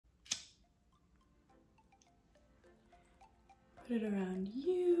put it around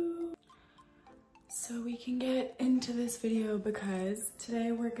you so we can get into this video, because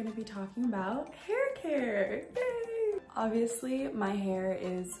today we're gonna be talking about hair care. Yay! Obviously, my hair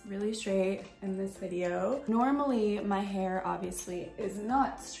is really straight in this video. Normally, my hair obviously is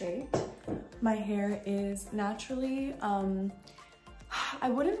not straight. My hair is naturally, I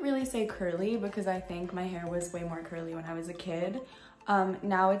wouldn't really say curly, because I think my hair was way more curly when I was a kid.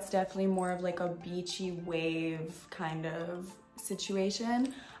 Now it's definitely more of like a beachy wave kind of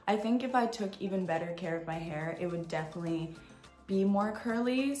situation. I think if I took even better care of my hair, it would definitely be more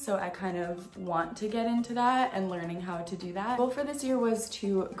curly. So I kind of want to get into that and learning how to do that. The goal for this year was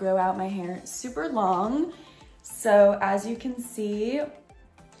to grow out my hair super long. So as you can see,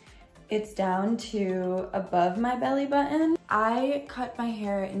 it's down to above my belly button. I cut my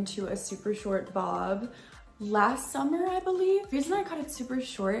hair into a super short bob last summer, I believe. The reason I cut it super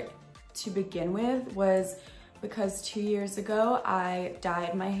short to begin with was because 2 years ago, I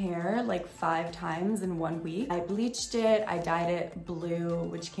dyed my hair like 5 times in 1 week. I bleached it, I dyed it blue,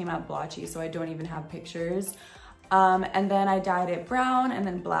 which came out blotchy, so I don't even have pictures. And then I dyed it brown and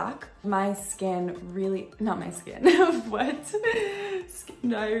then black. My skin really, not my skin, what? Skin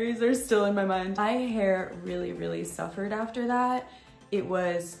diaries are still in my mind. My hair really suffered after that. It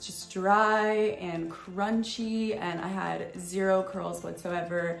was just dry and crunchy, and I had 0 curls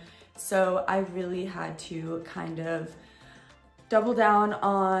whatsoever. So I really had to kind of double down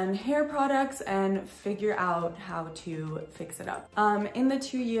on hair products and figure out how to fix it up. In the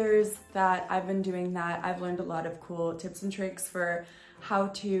 2 years that I've been doing that, I've learned a lot of cool tips and tricks for how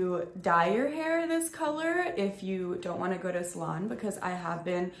to dye your hair this color if you don't want to go to a salon, because I have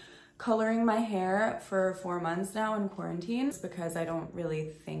been coloring my hair for 4 months now in quarantine, because I don't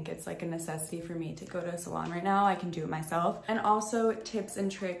really think it's like a necessity for me to go to a salon right now. I can do it myself. And also tips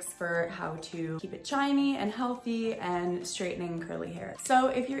and tricks for how to keep it shiny and healthy and straightening curly hair. So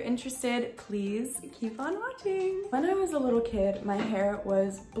if you're interested, please keep on watching. When I was a little kid, my hair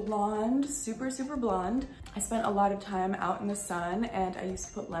was blonde, super blonde. I spent a lot of time out in the sun, and I used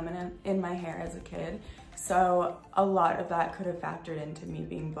to put lemon in my hair as a kid. So a lot of that could have factored into me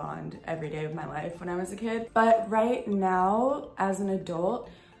being blonde every day of my life when I was a kid. But right now, as an adult,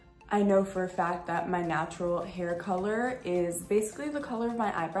 I know for a fact that my natural hair color is basically the color of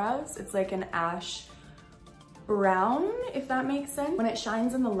my eyebrows. It's like an ash brown, if that makes sense. When it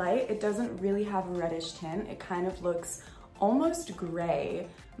shines in the light, it doesn't really have a reddish tint. It kind of looks almost gray,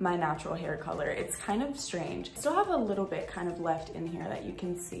 my natural hair color. It's kind of strange. I still have a little bit kind of left in here that you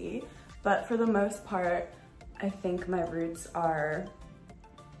can see. But for the most part, I think my roots are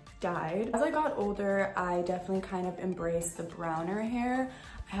dyed. As I got older, I definitely kind of embraced the browner hair.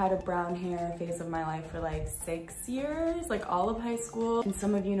 I had a brown hair phase of my life for like 6 years, like all of high school and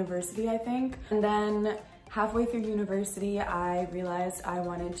some of university, I think. And then halfway through university, I realized I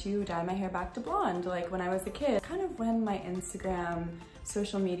wanted to dye my hair back to blonde, like when I was a kid. Kind of when my Instagram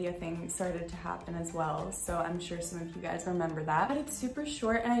social media thing started to happen as well, so I'm sure some of you guys remember that. But it's super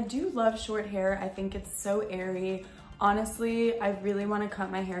short, and I do love short hair. I think it's so airy. Honestly, I really want to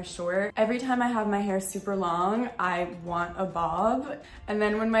cut my hair short. Every time I have my hair super long, I want a bob, and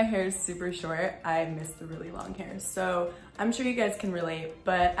then when my hair is super short, I miss the really long hair. So I'm sure you guys can relate,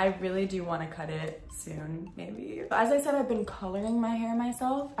 but I really do want to cut it soon, maybe. But as I said, I've been coloring my hair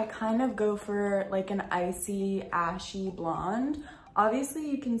myself. I kind of go for like an icy, ashy blonde. Obviously,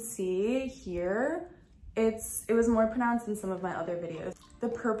 you can see here, it was more pronounced in some of my other videos. The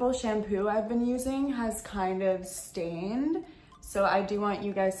purple shampoo I've been using has kind of stained, so I do want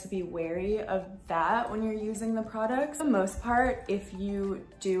you guys to be wary of that when you're using the products. For the most part, if you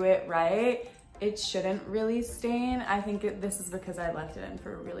do it right, it shouldn't really stain. I think this is because I left it in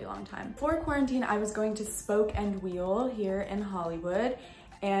for a really long time. Before quarantine, I was going to Spoke and Wheel here in Hollywood,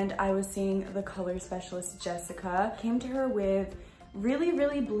 and I was seeing the color specialist, Jessica. Came to her with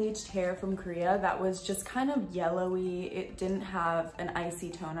really bleached hair from Korea that was just kind of yellowy. It didn't have an icy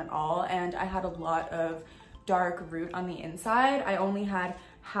tone at all, and I had a lot of dark root on the inside. I only had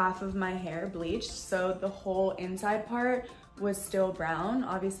half of my hair bleached, so the whole inside part was still brown.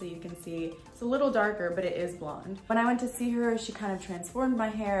 Obviously you can see it's a little darker, but it is blonde. When I went to see her, she kind of transformed my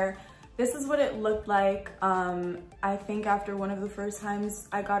hair. This is what it looked like, I think after one of the first times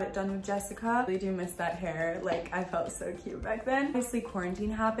I got it done with Jessica. I really do miss that hair. Like, I felt so cute back then. Obviously,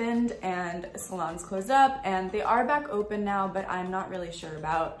 quarantine happened and salons closed up, and they are back open now, but I'm not really sure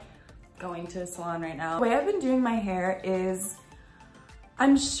about going to a salon right now. The way I've been doing my hair is,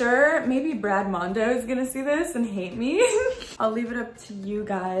 I'm sure maybe Brad Mondo is gonna see this and hate me. I'll leave it up to you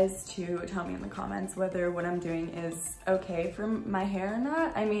guys to tell me in the comments whether what I'm doing is okay for my hair or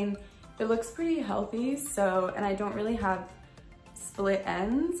not. I mean, it looks pretty healthy, so, and I don't really have split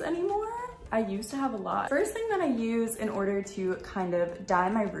ends anymore. I used to have a lot. First thing that I use in order to kind of dye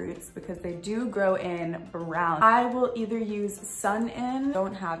my roots, because they do grow in brown, I will either use Sun In,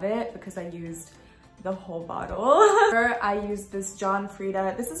 don't have it because I used the whole bottle. Or I use this John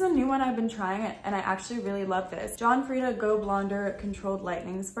Frieda. This is a new one I've been trying and I actually really love this. John Frieda Go Blonder Controlled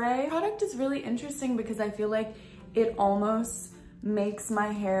Lightening Spray. The product is really interesting because I feel like it almost makes my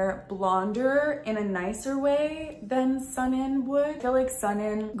hair blonder in a nicer way than Sun In would. I feel like Sun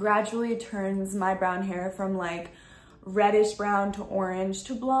In gradually turns my brown hair from like reddish brown to orange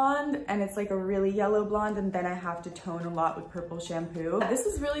to blonde, and it's like a really yellow blonde, and then I have to tone a lot with purple shampoo. This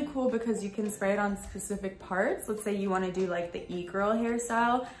is really cool because you can spray it on specific parts. Let's say you want to do like the e-girl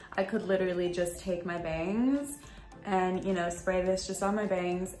hairstyle. I could literally just take my bangs and, you know, spray this just on my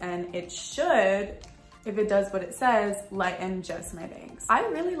bangs, and it should, if it does what it says, lighten just my bangs. I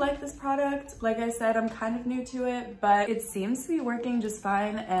really like this product. Like I said, I'm kind of new to it, but it seems to be working just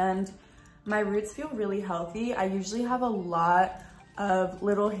fine, and my roots feel really healthy. I usually have a lot of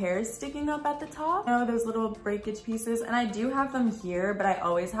little hairs sticking up at the top. You know, those little breakage pieces, and I do have them here, but I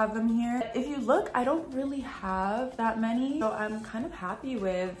always have them here. If you look, I don't really have that many, so I'm kind of happy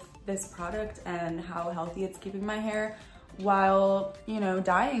with this product and how healthy it's keeping my hair while, you know,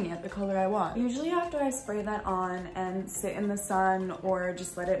 dyeing it the color I want. Usually after I spray that on and sit in the sun or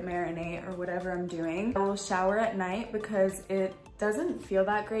just let it marinate or whatever I'm doing, I will shower at night because it doesn't feel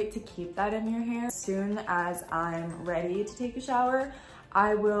that great to keep that in your hair. As soon as I'm ready to take a shower,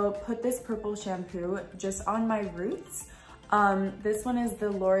 I will put this purple shampoo just on my roots. This one is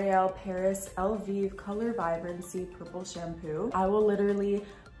the L'Oreal Paris Elvive Color Vibrancy Purple Shampoo. I will literally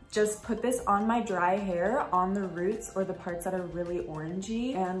just put this on my dry hair, on the roots or the parts that are really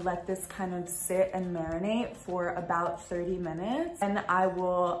orangey, and let this kind of sit and marinate for about 30 minutes. And I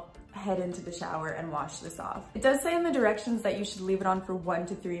will head into the shower and wash this off. It does say in the directions that you should leave it on for 1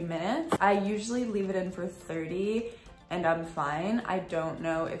 to 3 minutes. I usually leave it in for 30 and I'm fine. I don't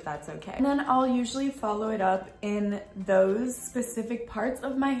know if that's okay. And then I'll usually follow it up in those specific parts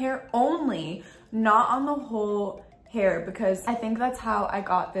of my hair only, not on the whole hair, because I think that's how I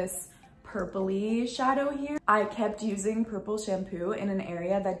got this purpley shadow here. I kept using purple shampoo in an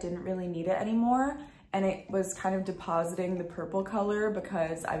area that didn't really need it anymore, and it was kind of depositing the purple color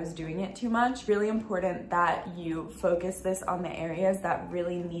because I was doing it too much. Really important that you focus this on the areas that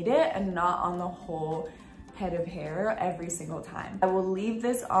really need it and not on the whole head of hair every single time. I will leave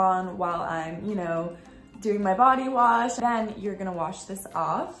this on while I'm, you know, doing my body wash. Then you're gonna wash this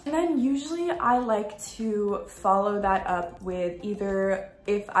off. And then usually I like to follow that up with either,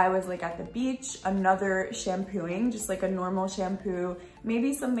 if I was like at the beach, another shampooing, just like a normal shampoo,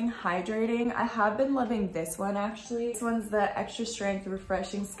 maybe something hydrating. I have been loving this one actually. This one's the Extra Strength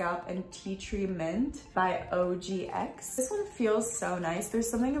Refreshing Scalp and Tea Tree Mint by OGX. This one feels so nice. There's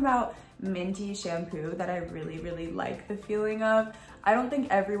something about minty shampoo that I really, really like the feeling of. I don't think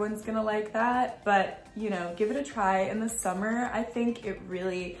everyone's gonna like that, but you know, give it a try. In the summer, I think it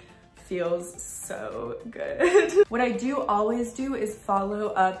really feels so good. What I do always do is follow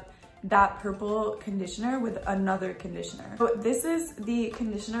up that purple conditioner with another conditioner. So this is the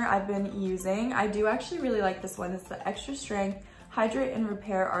conditioner I've been using. I do actually really like this one. It's the Extra Strength Hydrate and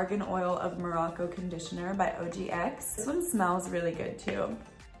Repair Argan Oil of Morocco Conditioner by OGX. This one smells really good too.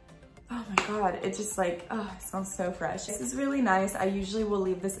 Oh my God, it just like, oh, it smells so fresh. This is really nice. I usually will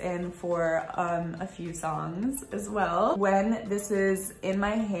leave this in for a few songs as well. When this is in my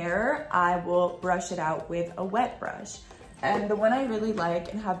hair, I will brush it out with a wet brush. And the one I really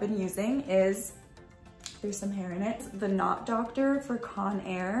like and have been using is, there's some hair in it, the Knot Doctor for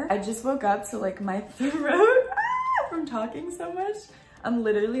Conair. I just woke up to like my throat from talking so much. I'm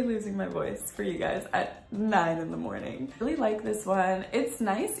literally losing my voice for you guys at 9 in the morning. I really like this one. It's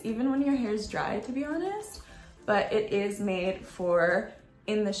nice even when your hair's dry, to be honest, but it is made for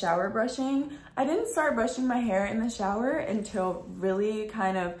in the shower brushing. I didn't start brushing my hair in the shower until really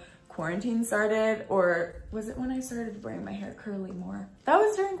kind of quarantine started, or was it when I started wearing my hair curly more? That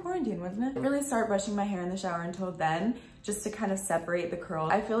was during quarantine, wasn't it? I didn't really start brushing my hair in the shower until then, just to kind of separate the curl.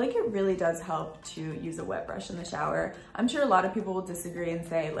 I feel like it really does help to use a wet brush in the shower. I'm sure a lot of people will disagree and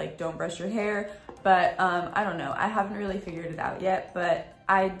say like, don't brush your hair, but I don't know. I haven't really figured it out yet, but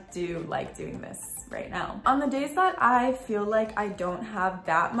I do like doing this right now. On the days that I feel like I don't have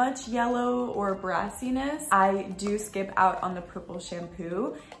that much yellow or brassiness, I do skip out on the purple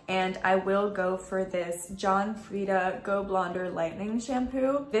shampoo, and I will go for this John Frieda Go Blonder Lightening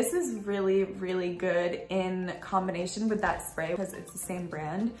Shampoo. This is really, really good in combination with that spray because it's the same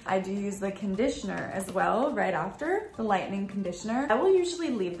brand. I do use the conditioner as well right after, the lightening conditioner. I will usually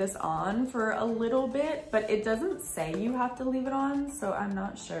leave this on for a little bit, but it doesn't say you have to leave it on, so I'm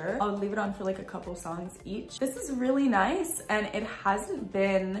not sure. I'll leave it on for like a couple songs each. This is really nice, and it hasn't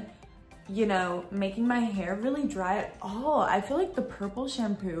been, you know, making my hair really dry at all. I feel like the purple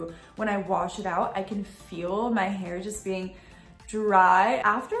shampoo, when I wash it out, I can feel my hair just being dry.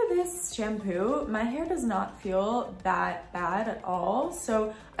 After this shampoo, my hair does not feel that bad at all.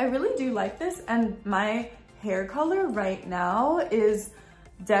 So I really do like this, and my hair color right now is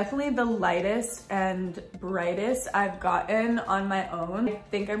definitely the lightest and brightest I've gotten on my own. I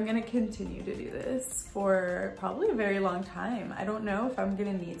think I'm gonna continue to do this for probably a very long time. I don't know if I'm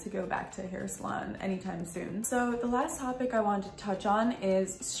gonna need to go back to a hair salon anytime soon. So the last topic I wanted to touch on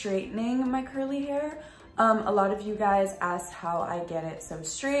is straightening my curly hair. A lot of you guys asked how I get it so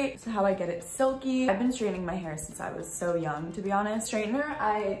straight, so how I get it silky. I've been straightening my hair since I was so young, to be honest. Straightener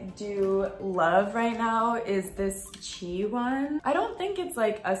I do love right now is this Chi one. I don't think it's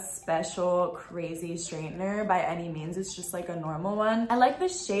like a special crazy straightener by any means. It's just like a normal one. I like the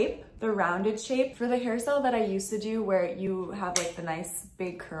shape, the rounded shape. For the hairstyle that I used to do where you have like the nice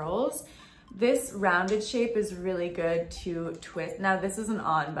big curls, this rounded shape is really good to twist. Now this isn't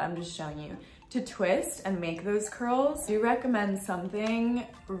on, but I'm just showing you. To twist and make those curls, I do recommend something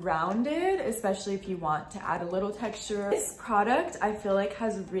rounded, especially if you want to add a little texture. This product I feel like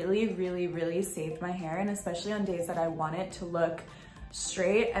has really, really, really saved my hair, and especially on days that I want it to look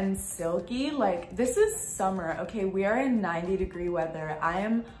straight and silky. Like, this is summer, okay? We are in 90-degree weather. I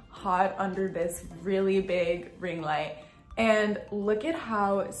am hot under this really big ring light, and look at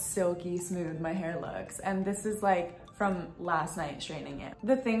how silky smooth my hair looks. And this is like from last night straightening it.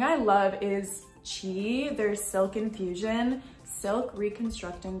 The thing I love is Chi, their Silk Infusion Silk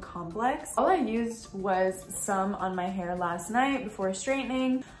Reconstructing Complex. All I used was some on my hair last night before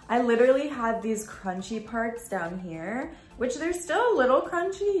straightening. I literally had these crunchy parts down here, which they're still a little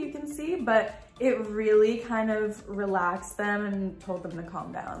crunchy, you can see, but it really kind of relaxed them and told them to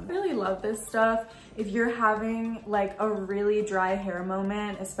calm down. I really love this stuff. If you're having like a really dry hair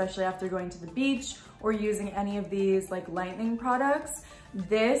moment, especially after going to the beach or using any of these like lightening products,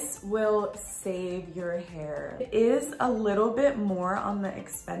 this will save your hair. It is a little bit more on the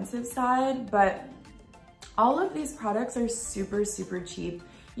expensive side, but all of these products are super, super cheap.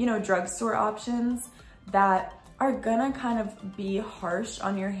 You know, drugstore options that are gonna kind of be harsh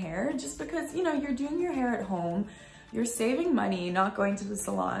on your hair just because, you know, you're doing your hair at home, you're saving money, not going to the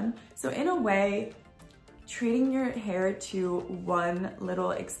salon. So in a way, treating your hair to one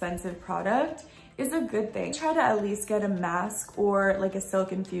little expensive product is a good thing. Try to at least get a mask or like a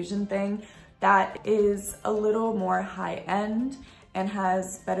silk infusion thing that is a little more high end and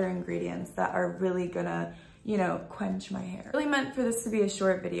has better ingredients that are really gonna, you know, quench my hair. I really meant for this to be a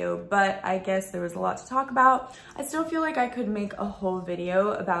short video, but I guess there was a lot to talk about. I still feel like I could make a whole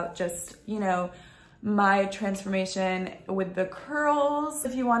video about just, you know, my transformation with the curls.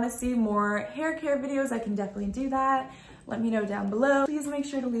 If you want to see more hair care videos, I can definitely do that. Let me know down below. Please make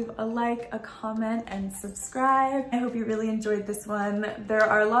sure to leave a like, a comment, and subscribe. I hope you really enjoyed this one. There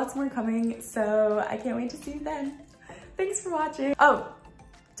are lots more coming, so I can't wait to see you then. Thanks for watching. Oh,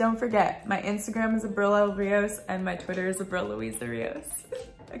 don't forget, my Instagram is Abril Rios and my Twitter is Abril Louisa Rios.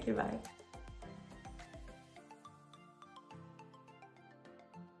 Okay, bye.